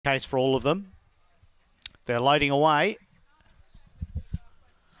Case for all of them. They're loading away.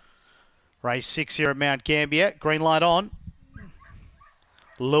 Race 6 here at Mount Gambier. Green light on.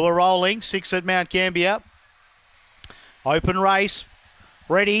 Lure rolling. 6 at Mount Gambier. Open race.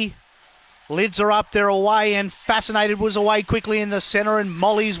 Ready. Lids are up, they're away, and Fascinated was away quickly in the centre, and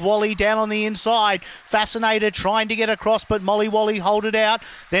Molly's Wally down on the inside. Fascinated trying to get across, but Molly Wally hold it out.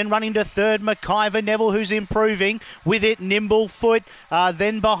 Then running to third, McIver Neville, who's improving. With it, Nimble Foot.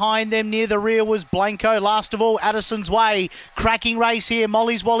 Then behind them near the rear was Blanco. Last of all, Addison's Way. Cracking race here.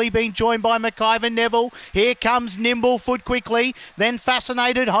 Molly's Wally being joined by McIver Neville. Here comes Nimble Foot quickly. Then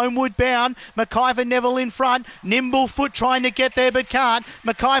Fascinated, homeward bound. McIver Neville in front. Nimble Foot trying to get there but can't.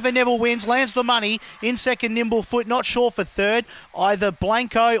 McIver Neville wins, lands the money. In second, Nimble Foot, not sure for third. Either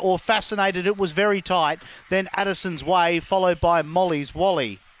Blanco or Fascinated. It was very tight. Then Addison's Way, followed by Molly's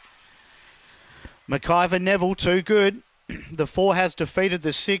Wally. McIver Neville, too good. The 4 has defeated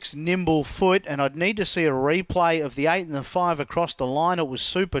the 6, Nimble Foot, and I'd need to see a replay of the 8 and the 5 across the line. It was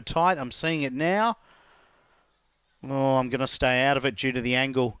super tight. I'm seeing it now. Oh, I'm going to stay out of it due to the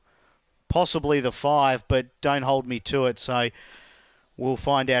angle. Possibly the 5, but don't hold me to it, so we'll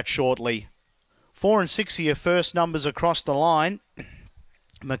find out shortly. 4 and 6 are your first numbers across the line.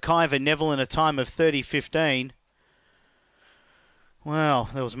 McIver Neville in a time of 30.15. Well,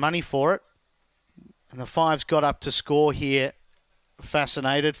 there was money for it. And the 5's got up to score here.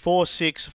 Fascinated. 4, 6,